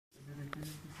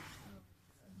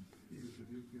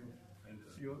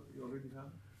You already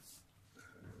have?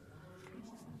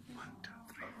 1, 2,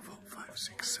 3, 4, 5,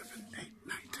 6, 7, 8,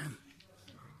 9, 10.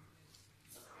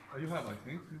 You have, I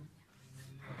think.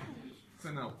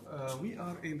 So now, we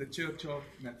are in the Church of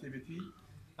Nativity,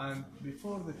 and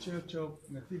before the Church of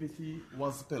Nativity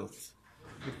was built,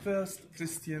 the first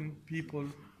Christian people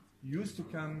used to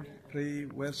come pray,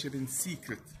 worship in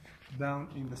secret down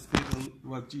in the stable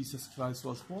where Jesus Christ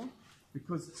was born,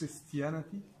 because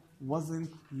Christianity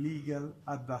wasn't legal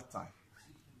at that time.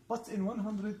 But in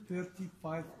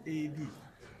 135 AD,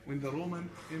 when the Roman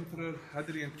Emperor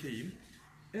Hadrian came,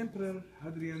 Emperor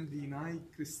Hadrian denied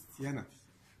Christianity.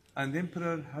 And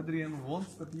Emperor Hadrian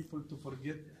wants the people to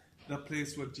forget the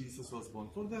place where Jesus was born.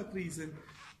 For that reason,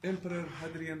 Emperor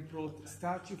Hadrian brought a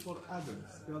statue for Adel,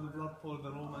 god for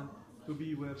the Roman, to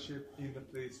be worshipped in the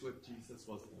place where Jesus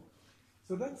was born.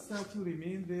 So that statue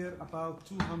remained there about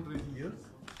 200 years,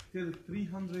 till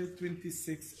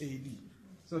 326 AD.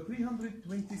 So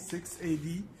 326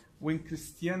 AD, when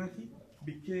Christianity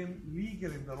became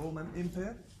legal in the Roman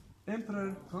Empire,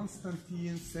 Emperor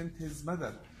Constantine sent his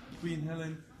mother, Queen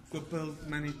Helen, to build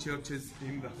many churches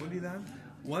in the Holy Land.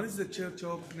 One is the Church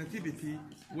of Nativity,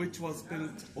 which was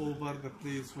built over the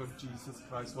place where Jesus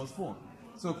Christ was born.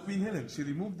 So Queen Helen, she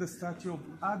removed the statue of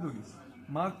Adel,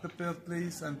 marked the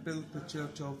birthplace, and built the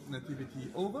Church of Nativity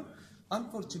over.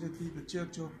 Unfortunately, the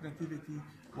Church of Nativity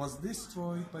was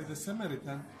destroyed by the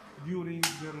Samaritan during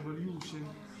the revolution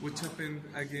which happened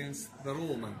against the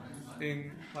Roman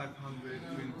in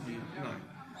 529.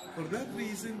 For that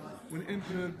reason, when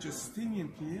Emperor Justinian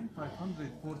came,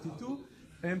 542,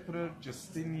 Emperor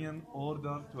Justinian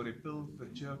ordered to rebuild the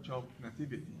Church of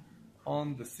Nativity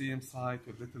on the same site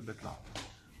with little bit louder.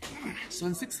 So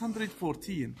in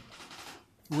 614,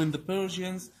 when the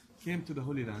Persians came to the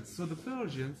Holy Land, so the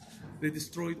Persians, they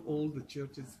destroyed all the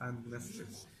churches and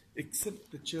mosques,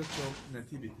 except the Church of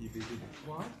Nativity. They didn't.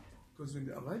 Why? Because when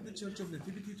they arrived at the Church of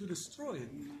Nativity to destroy it,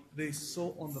 they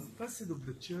saw on the facade of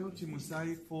the church a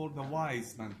mosaic for the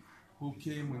wise men who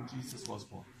came when Jesus was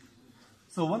born.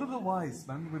 So one of the wise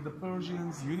men with the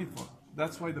Persians' uniform,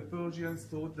 that's why the Persians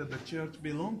thought that the church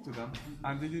belonged to them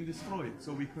and they didn't destroy it.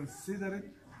 So we consider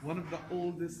it one of the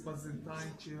oldest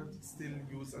Byzantine churches still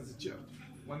used as a church,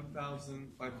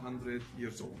 1,500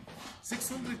 years old.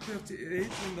 638,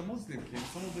 when the Muslim came,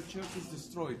 some of the churches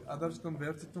destroyed, others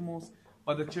converted to mosques,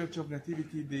 but the Church of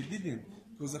Nativity, they didn't,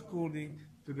 because according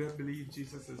to their belief,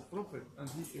 Jesus is prophet, and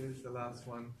he is the last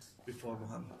one before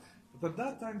Muhammad. But at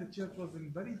that time, the church was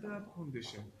in very bad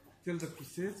condition, till the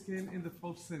Crusades came in the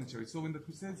 12th century. So when the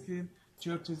Crusades came,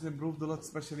 churches improved a lot,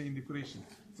 especially in decoration.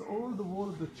 So all the wall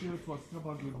of the church was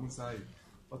covered with mosaic.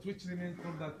 But which remained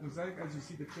from that mosaic, as you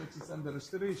see, the church is under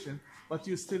restoration, but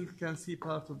you still can see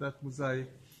part of that mosaic.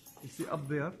 You see up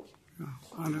there?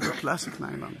 Under the classic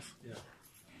nylons. Yeah.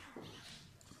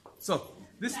 So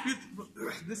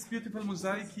this beautiful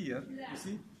mosaic here, you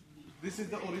see, this is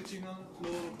the original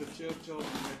floor of the Church of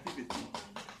Nativity.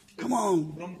 Come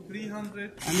on. From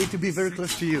 300. I need to be very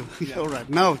close to you. Yeah. All right,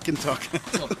 now we can talk.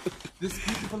 So this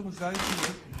beautiful mosaic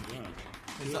here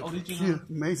is the original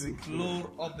amazing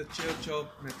floor of the Church of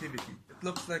Nativity. It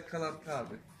looks like color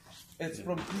carpet. It's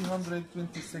from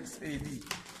 326 AD.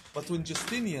 But when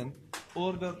Justinian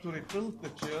ordered to rebuild the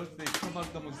church, they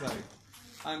covered the mosaic.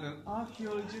 And an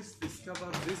archaeologist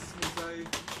discovered this mosaic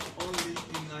only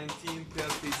in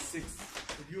 1936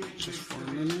 during the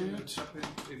excavation that happened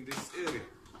in this area.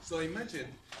 So imagine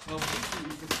how busy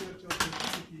is the Church of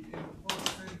Nativity in the 4th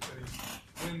century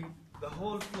when the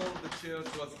whole floor of the church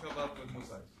was covered with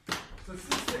mosaic. So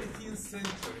since the 18th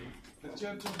century, the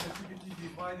Church of Nativity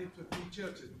divided to 3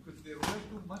 churches because there were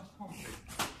too much conflict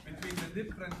between the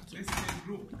different Christian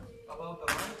groups about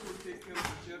the right to take care of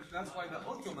the church. That's why the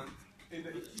Ottomans in the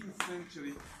 18th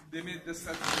century, they made the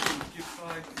statute to keep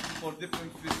fight for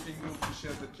different Christian groups to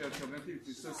share the Church of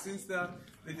Nativity. So since that,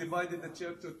 they divided the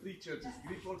church to 3 churches.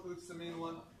 Greek Orthodox, the main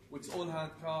one, which all had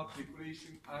carved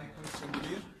decoration, icons,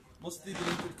 chandelier, mostly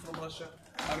donated from Russia,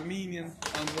 Armenian,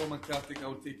 and Roman Catholic. I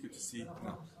will take you to see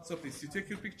now. So please, you take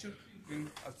your picture, and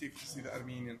I'll take you to see the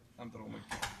Armenian and the Roman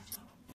Catholic.